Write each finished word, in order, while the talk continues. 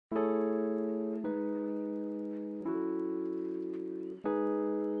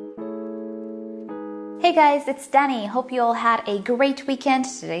Hey guys, it's Dani. Hope you all had a great weekend.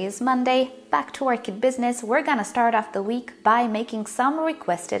 Today is Monday. Back to orchid business. We're gonna start off the week by making some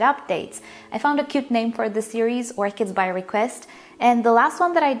requested updates. I found a cute name for the series, Orchids by Request. And the last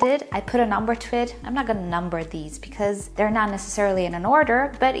one that I did, I put a number to it. I'm not gonna number these because they're not necessarily in an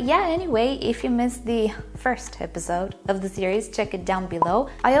order. But yeah, anyway, if you missed the first episode of the series, check it down below.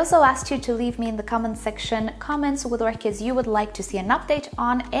 I also asked you to leave me in the comment section comments with orchids you would like to see an update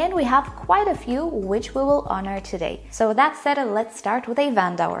on, and we have quite a few which we will honor today. So with that said, let's start with a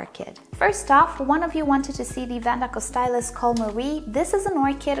Vanda orchid. First off, one of you wanted to see the Vanda costylis Col Marie. This is an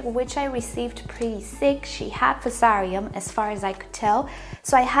orchid which I received pretty sick. She had fusarium as far as I could tell,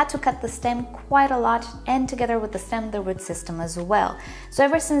 so I had to cut the stem quite a lot, and together with the stem, the root system as well. So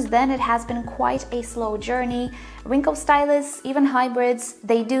ever since then, it has been quite a slow journey. Rinco stylis, even hybrids,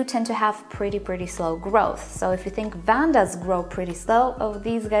 they do tend to have pretty slow growth. So if you think Vandas grow pretty slow, oh,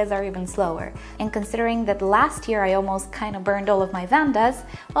 these guys are even slower. And considering that last year I almost kind of burned all of my Vandas,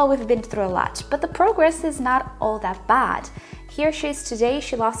 well, we've been through a lot, but the progress is not all that bad. Here she is today.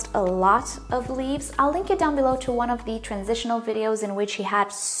 She lost a lot of leaves. I'll link it down below to one of the transitional videos in which she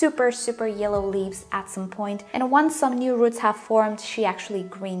had super yellow leaves at some point. And once some new roots have formed, she actually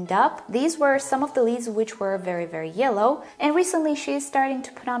greened up. These were some of the leaves which were very yellow. And recently she is starting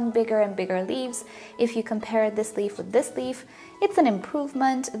to put on bigger and bigger leaves. If you compare this leaf with this leaf, it's an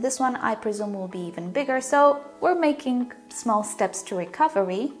improvement. This one I presume will be even bigger. So we're making small steps to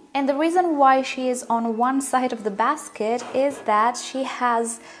recovery. And the reason why she is on one side of the basket is that she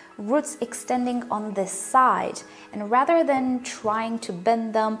has roots extending on this side, and rather than trying to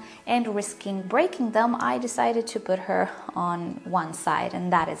bend them and risking breaking them, I decided to put her on one side,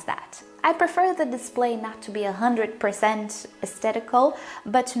 and that is that. I prefer the display not to be 100% aesthetical,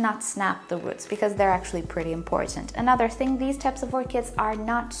 but to not snap the roots because they're actually pretty important. Another thing, these types of orchids are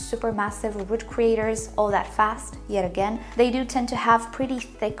not super massive root creators all that fast, yet again. They do tend to have pretty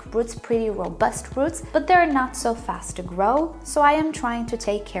thick roots, pretty robust roots, but they're not so fast to grow, so I am trying to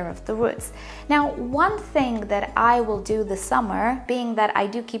take care of the roots. Now, one thing that I will do this summer, being that I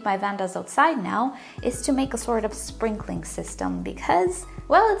do keep my Vandas outside now, is to make a sort of sprinkling system because,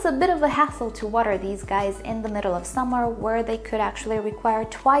 well, it's a bit of a hassle to water these guys in the middle of summer where they could actually require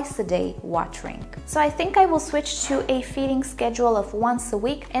twice a day watering. So I think I will switch to a feeding schedule of once a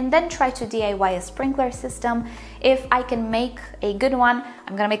week and then try to DIY a sprinkler system. If I can make a good one,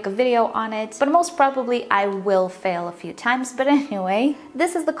 I'm gonna make a video on it, but most probably I will fail a few times. But anyway,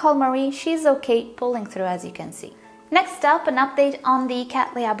 this is the Col Marie. She's okay pulling through, as you can see. Next up, an update on the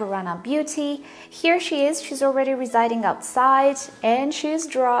Potinara Burana Beauty. Here she is. She's already residing outside and she's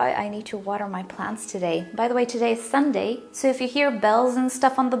dry. I need to water my plants today. By the way, today is Sunday, so if you hear bells and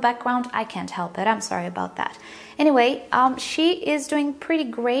stuff on the background, I can't help it. I'm sorry about that. Anyway, she is doing pretty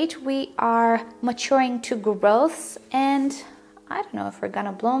great. We are maturing to growths and I don't know if we're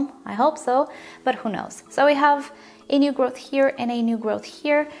gonna bloom. I hope so, but who knows. So we have a new growth here and a new growth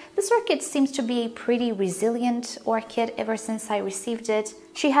here. This orchid seems to be a pretty resilient orchid ever since I received it.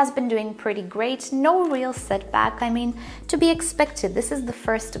 She has been doing pretty great, no real setback. I mean, to be expected. This is the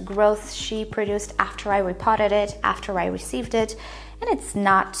first growth she produced after I repotted it, after I received it. And it's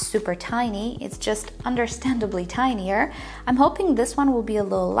not super tiny, it's just understandably tinier. I'm hoping this one will be a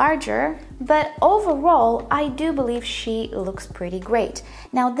little larger, but overall, I do believe she looks pretty great.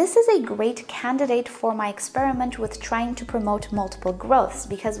 Now, this is a great candidate for my experiment with trying to promote multiple growths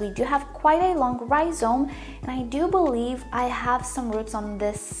because we do have quite a long rhizome, and I do believe I have some roots on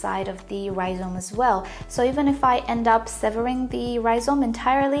this side of the rhizome as well. So even if I end up severing the rhizome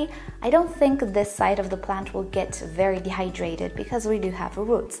entirely, I don't think this side of the plant will get very dehydrated because we do have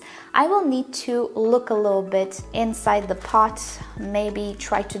roots. I will need to look a little bit inside the pot, maybe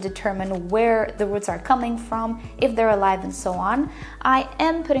try to determine where the roots are coming from, if they're alive and so on. I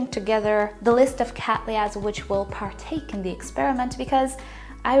am putting together the list of cattleyas which will partake in the experiment because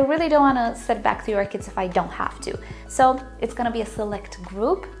I really don't want to set back the orchids if I don't have to. So it's going to be a select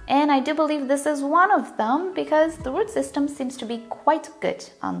group, and I do believe this is one of them because the root system seems to be quite good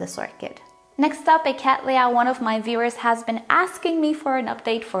on this orchid. Next up, a cattleya. One of my viewers has been asking me for an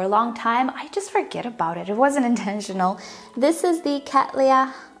update for a long time. I just forget about it. It wasn't intentional. This is the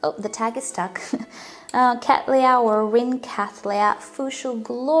cattleya. Oh, the tag is stuck. Cattleya or Rin Cattleya Fushu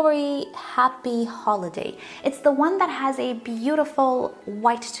Glory Happy Holiday. It's the one that has a beautiful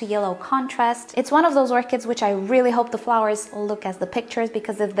white to yellow contrast. It's one of those orchids which I really hope the flowers look as the pictures,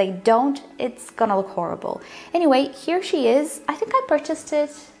 because if they don't, it's gonna look horrible. Anyway, here she is. I think I purchased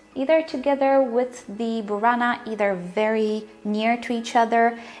it either together with the Burana, either very near to each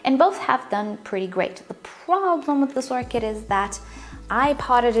other, and both have done pretty great. The problem with this orchid is that I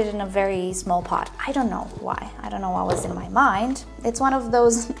potted it in a very small pot. I don't know why. I don't know what was in my mind. It's one of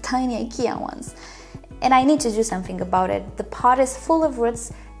those tiny IKEA ones. And I need to do something about it. The pot is full of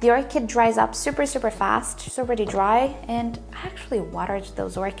roots. The orchid dries up super fast. It's already dry, and I actually watered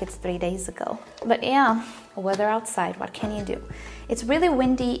those orchids 3 days ago. But yeah, weather outside, what can you do? It's really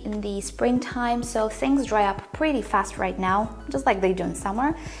windy in the springtime, so things dry up pretty fast right now, just like they do in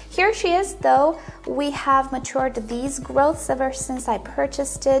summer. Here she is though. We have matured these growths ever since I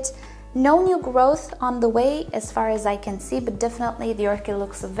purchased it. No new growth on the way as far as I can see, but definitely the orchid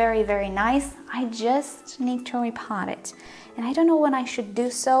looks very nice. I just need to repot it. And I don't know when I should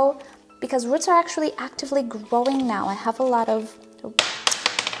do so because roots are actually actively growing now. I have a lot of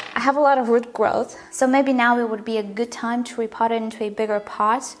root growth. So maybe now it would be a good time to repot it into a bigger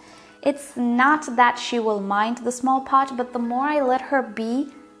pot. It's not that she will mind the small pot, but the more I let her be,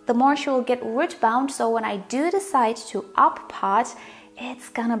 the more she will get root bound. So when I do decide to up pot, it's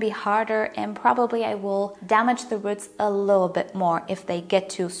gonna be harder, and probably I will damage the roots a little bit more if they get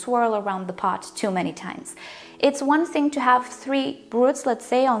to swirl around the pot too many times. It's one thing to have 3 roots, let's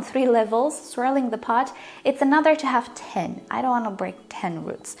say on 3 levels, swirling the pot. It's another to have 10. I don't want to break 10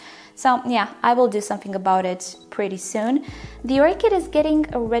 roots. So yeah, I will do something about it pretty soon. The orchid is getting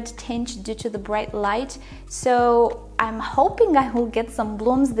a red tinge due to the bright light, so I'm hoping I will get some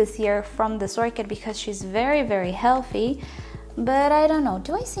blooms this year from this orchid because she's very healthy. But I don't know,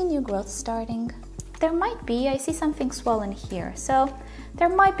 do I see new growth starting? There might be. I see something swollen here, so there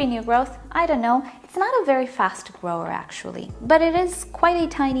might be new growth. I don't know. It's not a very fast grower actually, but it is quite a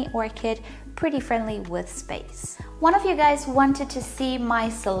tiny orchid, pretty friendly with space. One of you guys wanted to see my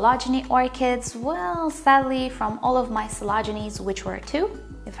Coelogyne orchids. Well, sadly, from all of my Coelogynes, which were 2,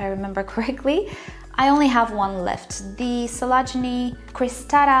 if I remember correctly, I only have 1 left. The Coelogyne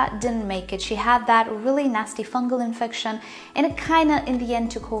cristata didn't make it. She had that really nasty fungal infection, and it kind of in the end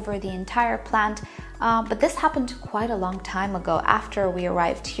took over the entire plant. But this happened quite a long time ago after we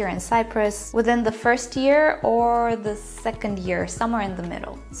arrived here in Cyprus, within the 1st year or the 2nd year, somewhere in the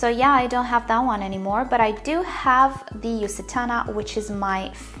middle. So yeah, I don't have that one anymore, but I do have the Zygopetalum, which is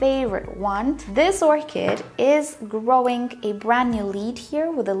my favorite one. This orchid is growing a brand new lead here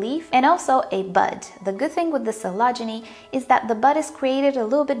with a leaf and also a bud. The good thing with the Coelogyne is that the bud is created a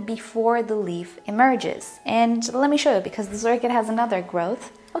little bit before the leaf emerges. And let me show you, because this orchid has another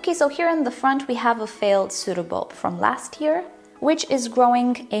growth. Okay, so here in the front we have a failed pseudobulb from last year, which is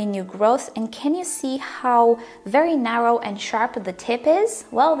growing a new growth. And can you see how very narrow and sharp the tip is?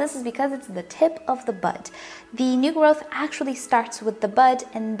 Well, this is because it's the tip of the bud. The new growth actually starts with the bud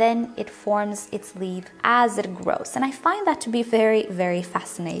and then it forms its leaf as it grows. And I find that to be very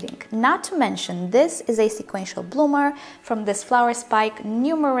fascinating. Not to mention, this is a sequential bloomer. From this flower spike,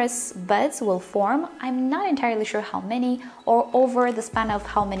 numerous buds will form. I'm not entirely sure how many or over the span of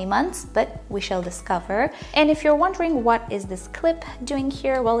how many months, but we shall discover. And if you're wondering what is this clip doing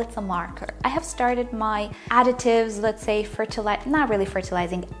here, well, it's a marker. I have started my additives, let's say not really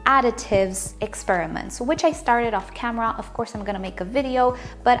fertilizing, additives experiments, which I started off camera. Of course, I'm gonna make a video,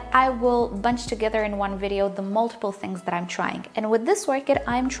 but I will bunch together in one video the multiple things that I'm trying. And with this orchid,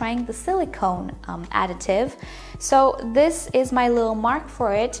 I'm trying the silicone additive. So this is my little mark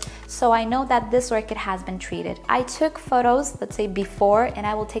for it. So I know that this orchid has been treated. I took photos, let's say before, and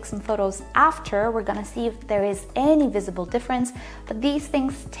I will take some photos after. We're gonna see if there is any visible difference, but these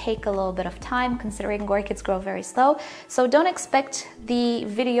things take a little bit of time considering orchids grow very slow. So don't expect the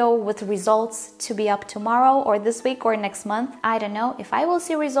video with results to be up tomorrow or this week or next month. I don't know. If I will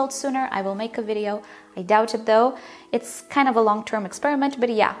see results sooner, I will make a video. I doubt it though. It's kind of a long-term experiment, but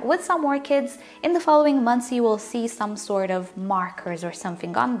yeah, with some orchids, in the following months you will see some sort of markers or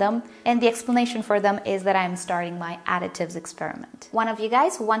something on them, and the explanation for them is that I'm starting my additives experiment. One of you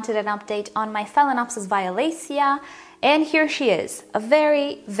guys wanted an update on my Phalaenopsis violacea, and here she is, a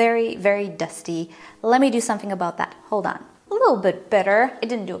very dusty. Let me do something about that. Hold on. A little bit better. It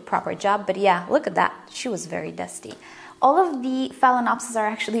didn't do a proper job, but yeah, look at that. She was very dusty. All of the Phalaenopsis are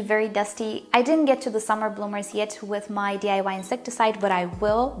actually very dusty. I didn't get to the summer bloomers yet with my DIY insecticide, but I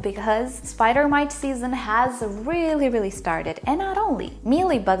will, because spider mite season has really started. And not only,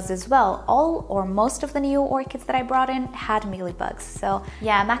 mealybugs as well. All or most of the new orchids that I brought in had mealybugs. So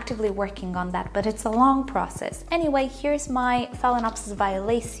yeah, I'm actively working on that, but it's a long process. Anyway, here's my Phalaenopsis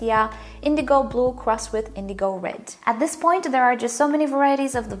violacea, indigo blue crossed with indigo red. At this point, there are just so many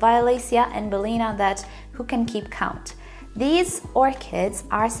varieties of the violacea and bellina that who can keep count? These orchids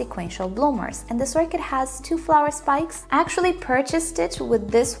are sequential bloomers, and this orchid has 2 flower spikes. I actually purchased it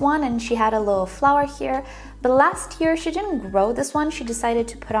with this one and she had a little flower here, But last year she didn't grow this one. She decided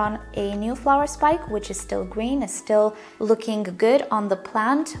to put on a new flower spike, which is still green, is still looking good on the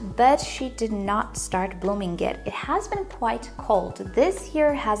plant, but she did not start blooming yet. It has been quite cold. This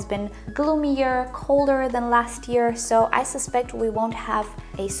year has been gloomier, colder than last year, so I suspect we won't have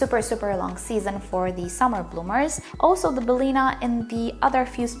a super long season for the summer bloomers. Also, the Bellina and the other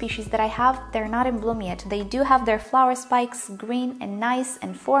few species that I have, they're not in bloom yet. They do have their flower spikes green and nice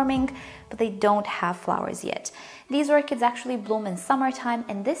and forming, but they don't have flowers yet. These orchids actually bloom in summertime,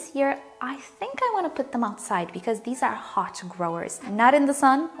 and this year I think I want to put them outside because these are hot growers, not in the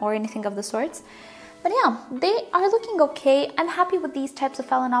sun or anything of the sorts. But yeah, they are looking okay. I'm happy with these types of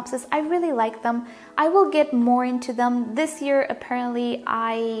Phalaenopsis. I really like them. I will get more into them. This year, apparently,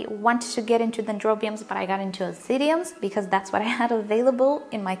 I wanted to get into Dendrobiums, but I got into Oncidiums because that's what I had available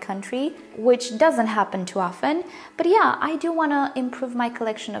in my country, which doesn't happen too often. But yeah, I do want to improve my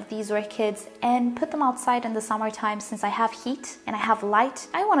collection of these orchids and put them outside in the summertime. Since I have heat and I have light,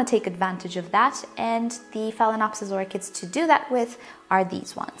 I want to take advantage of that. And the Phalaenopsis orchids to do that with are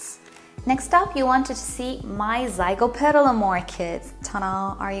these ones. Next up, you wanted to see my Zygopetalum orchids.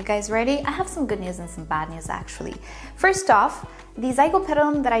 Ta-da! Are you guys ready? I have some good news and some bad news actually. First off, the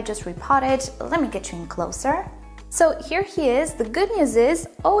Zygopetalum that I just repotted, let me get you in closer. So here he is. The good news is,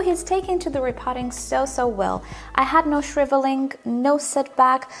 oh, he's taking to the repotting so well. I had no shriveling, no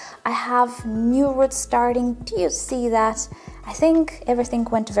setback. I have new roots starting. Do you see that? I think everything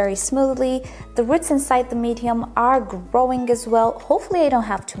went very smoothly. The roots inside the medium are growing as well. Hopefully I don't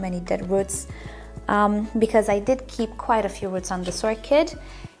have too many dead roots because I did keep quite a few roots on this orchid.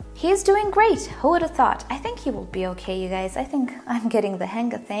 He's doing great. Who would have thought? I think he will be okay, you guys. I think I'm getting the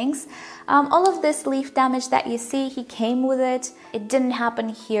hang of things. All of this leaf damage that you see, he came with it. It didn't happen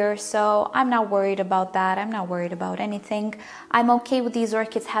here, so I'm not worried about that. I'm not worried about anything. I'm okay with these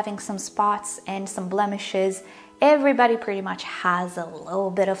orchids having some spots and some blemishes. Everybody pretty much has a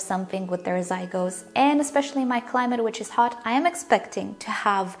little bit of something with their zygos, and especially in my climate, which is hot, I am expecting to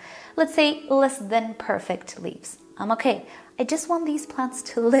have, let's say, less than perfect leaves. I'm okay. I just want these plants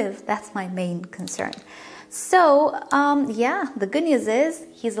to live. That's my main concern. So, yeah, the good news is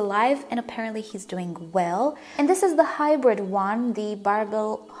he's alive and apparently he's doing well. And this is the hybrid one, the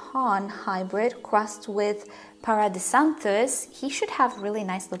Barbel Han hybrid crossed with Paradisanthus. He should have really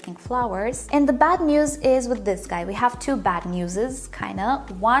nice looking flowers. And the bad news is with this guy. We have two bad newses, kinda.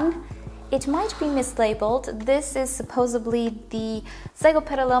 One, it might be mislabeled. This is supposedly the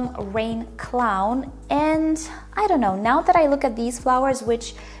Zygopetalum Rain Clown, and I don't know, now that I look at these flowers,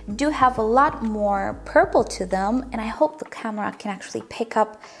 which do have a lot more purple to them, and I hope the camera can actually pick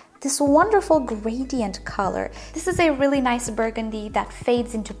up this wonderful gradient color. This is a really nice burgundy that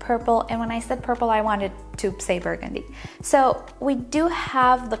fades into purple, and when I said purple, I wanted to say burgundy. So we do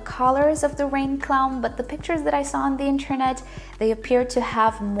have the colors of the Rain Clown, but the pictures that I saw on the internet, they appear to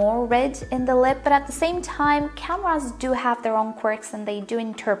have more red in the lip, but at the same time, cameras do have their own quirks and they do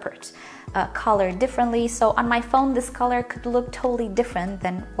interpret color differently. So on my phone, this color could look totally different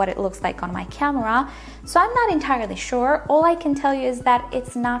than what it looks like on my camera. So I'm not entirely sure. All I can tell you is that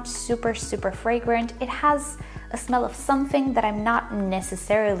it's not super fragrant. It has a smell of something that I'm not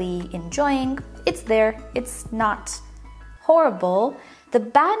necessarily enjoying. It's there, it's not horrible. The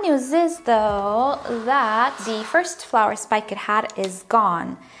bad news is though that the first flower spike it had is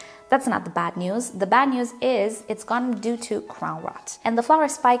gone. That's not the bad news. The bad news is it's gone due to crown rot. And the flower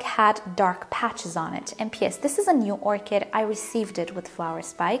spike had dark patches on it. And P.S. this is a new orchid. I received it with flower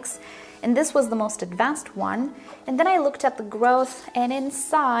spikes. And this was the most advanced one. And then I looked at the growth, and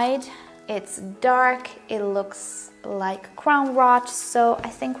inside it's dark. It looks like crown rot. So I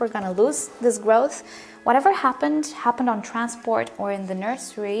think we're gonna lose this growth. Whatever happened on transport or in the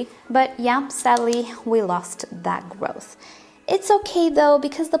nursery. But yeah, sadly, we lost that growth. It's okay though,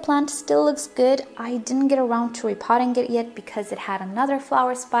 because the plant still looks good. I didn't get around to repotting it yet because it had another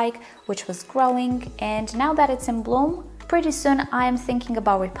flower spike which was growing, and now that it's in bloom, pretty soon I'm thinking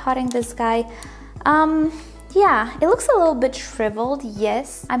about repotting this guy. Yeah, it looks a little bit shriveled,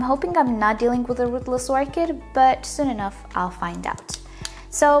 yes. I'm hoping I'm not dealing with a rootless orchid, but soon enough I'll find out.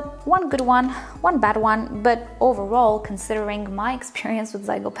 So one good one, one bad one, but overall, considering my experience with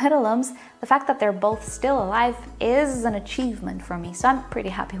Zygopetalums, the fact that they're both still alive is an achievement for me, so I'm pretty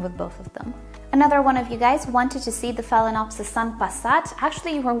happy with both of them. Another one of you guys wanted to see the Phalaenopsis Sun Pasat.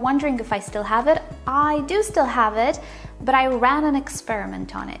 Actually, you were wondering if I still have it. I do still have it, but I ran an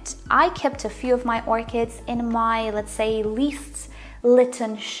experiment on it. I kept a few of my orchids in my, let's say, least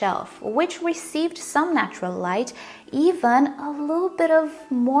litten shelf, which received some natural light, even a little bit of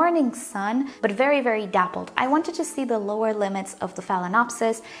morning sun, but very, very dappled. I wanted to see the lower limits of the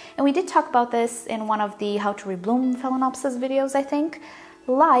Phalaenopsis, and we did talk about this in one of the How to Rebloom Phalaenopsis videos, I think.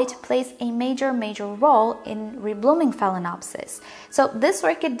 Light plays a major role in reblooming Phalaenopsis. So this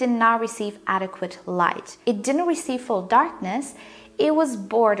orchid did not receive adequate light. It didn't receive full darkness. It was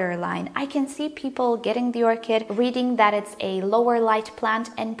borderline. I can see people getting the orchid, reading that it's a lower light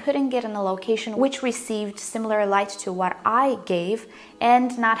plant and putting it in a location which received similar light to what I gave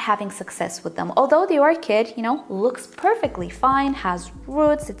and not having success with them. Although the orchid, you know, looks perfectly fine, has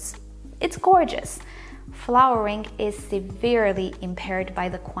roots, it's gorgeous. Flowering is severely impaired by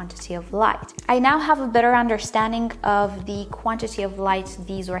the quantity of light. I now have a better understanding of the quantity of light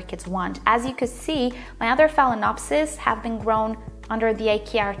these orchids want. As you can see, my other Phalaenopsis have been grown under the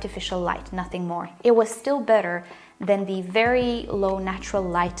IKEA artificial light, nothing more. It was still better than the very low natural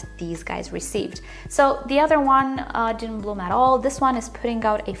light these guys received. So the other one didn't bloom at all. This one is putting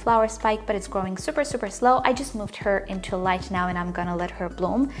out a flower spike, but it's growing super slow. I just moved her into light now and I'm gonna let her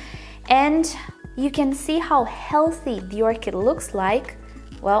bloom. And you can see how healthy the orchid looks like.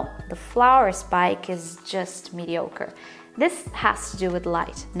 Well, the flower spike is just mediocre. This has to do with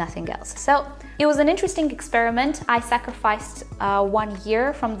light, nothing else. So it was an interesting experiment. I sacrificed 1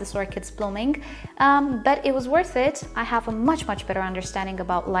 year from this orchid's blooming, but it was worth it. I have a much better understanding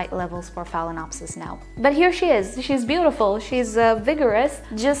about light levels for Phalaenopsis now. But here she is. She's beautiful, she's vigorous,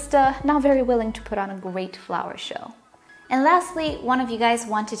 just not very willing to put on a great flower show. And lastly, one of you guys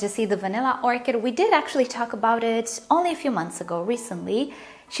wanted to see the vanilla orchid. We did actually talk about it only a few months ago, recently.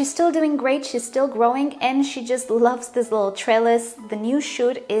 She's still doing great, she's still growing, and she just loves this little trellis. The new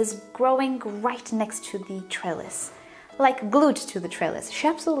shoot is growing right next to the trellis, like glued to the trellis. She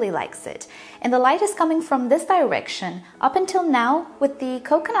absolutely likes it. And the light is coming from this direction. Up until now, with the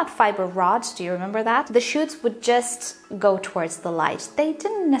coconut fiber rods, do you remember that? The shoots would just go towards the light. They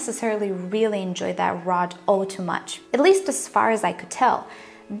didn't necessarily really enjoy that rod all too much, at least as far as I could tell.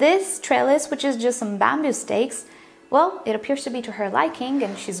 This trellis, which is just some bamboo stakes, well, it appears to be to her liking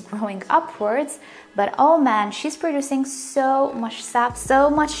and she's growing upwards, but oh man, she's producing so much sap, so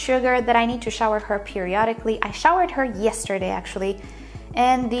much sugar that I need to shower her periodically. I showered her yesterday actually,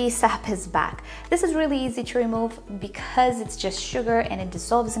 and the sap is back. This is really easy to remove because it's just sugar and it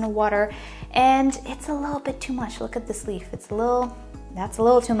dissolves in the water, and it's a little bit too much. Look at this leaf, that's a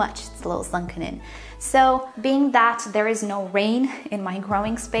little too much, it's a little sunken in. So being that there is no rain in my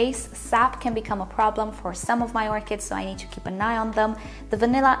growing space, sap can become a problem for some of my orchids, so I need to keep an eye on them. The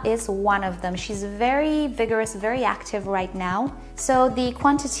vanilla is one of them. She's very vigorous, very active right now. So the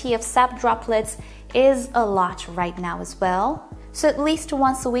quantity of sap droplets is a lot right now as well. So at least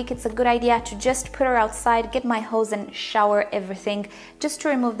once a week, it's a good idea to just put her outside, get my hose and shower everything just to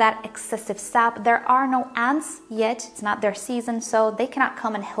remove that excessive sap. There are no ants yet, it's not their season, so they cannot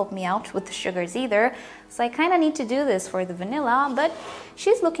come and help me out with the sugars either. So I kind of need to do this for the vanilla, but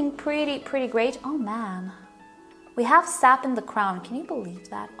she's looking pretty great. Oh man, we have sap in the crown. Can you believe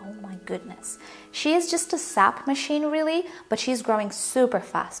that? Oh my goodness. She is just a sap machine really, but she's growing super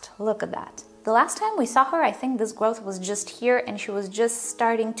fast. Look at that. The last time we saw her, I think this growth was just here and she was just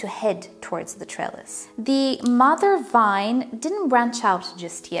starting to head towards the trellis. The mother vine didn't branch out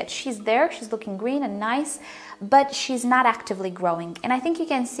just yet. She's there, she's looking green and nice, but she's not actively growing. And I think you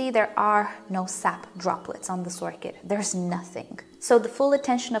can see there are no sap droplets on this orchid. There's nothing. So the full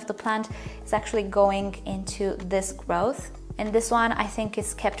attention of the plant is actually going into this growth. And this one I think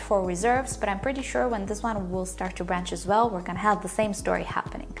is kept for reserves, but I'm pretty sure when this one will start to branch as well, we're gonna have the same story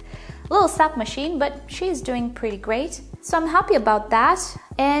happening. A little sap machine, but she's doing pretty great. So I'm happy about that.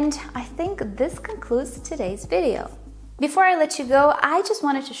 And I think this concludes today's video. Before I let you go, I just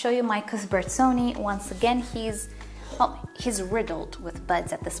wanted to show you my cuthbertsonii. Once again, he's riddled with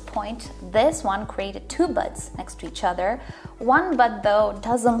buds at this point. This one created 2 buds next to each other. One bud though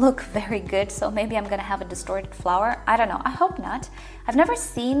doesn't look very good, so maybe I'm gonna have a distorted flower. I don't know, I hope not. I've never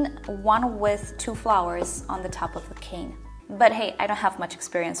seen one with 2 flowers on the top of the cane. But hey, I don't have much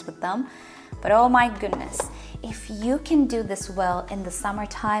experience with them. But oh my goodness, if you can do this well in the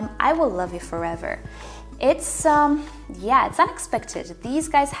summertime, I will love you forever. It's, yeah, it's unexpected. These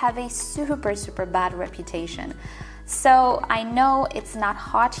guys have a super bad reputation. So I know it's not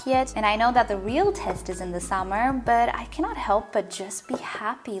hot yet, and I know that the real test is in the summer, but I cannot help but just be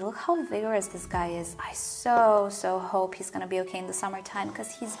happy. Look how vigorous this guy is. I so hope he's gonna be okay in the summertime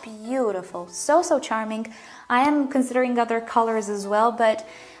because he's beautiful, so charming. I am considering other colors as well, but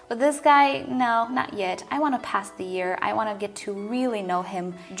with this guy, no, not yet. I want to pass the year. I want to get to really know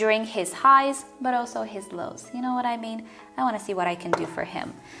him during his highs, but also his lows. You know what I mean? I want to see what I can do for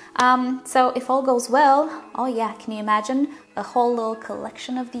him. So if all goes well, oh yeah, can you imagine a whole little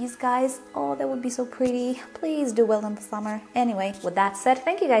collection of these guys? Oh, that would be so pretty. Please do well in the summer. Anyway, with that said,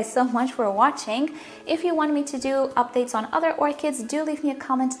 thank you guys so much for watching. If you want me to do updates on other orchids, do leave me a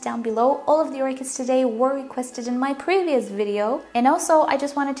comment down below. All of the orchids today were requested in my previous video. And also, I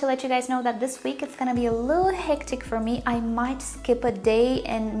just wanted to let you guys know that this week it's gonna be a little hectic for me. I might skip a day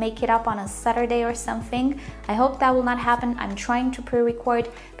and make it up on a Saturday or something. I hope that will not happen. I'm trying to pre-record,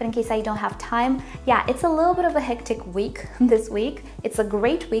 but in case I don't have time, yeah, it's a little bit of a hectic week this week. It's a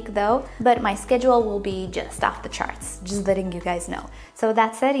great week though, but my schedule will be just off the charts, just letting you guys know. So with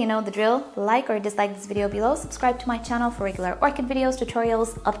that said, you know the drill. Like or dislike this video below, subscribe to my channel for regular orchid videos,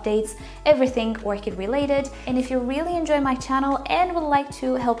 tutorials, updates, everything orchid related. And if you really enjoy my channel and would like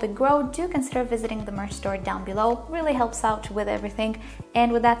to help it grow, do consider visiting the merch store down below. Really helps out with everything.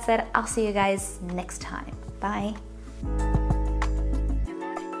 And with that said, I'll see you guys next time. Bye.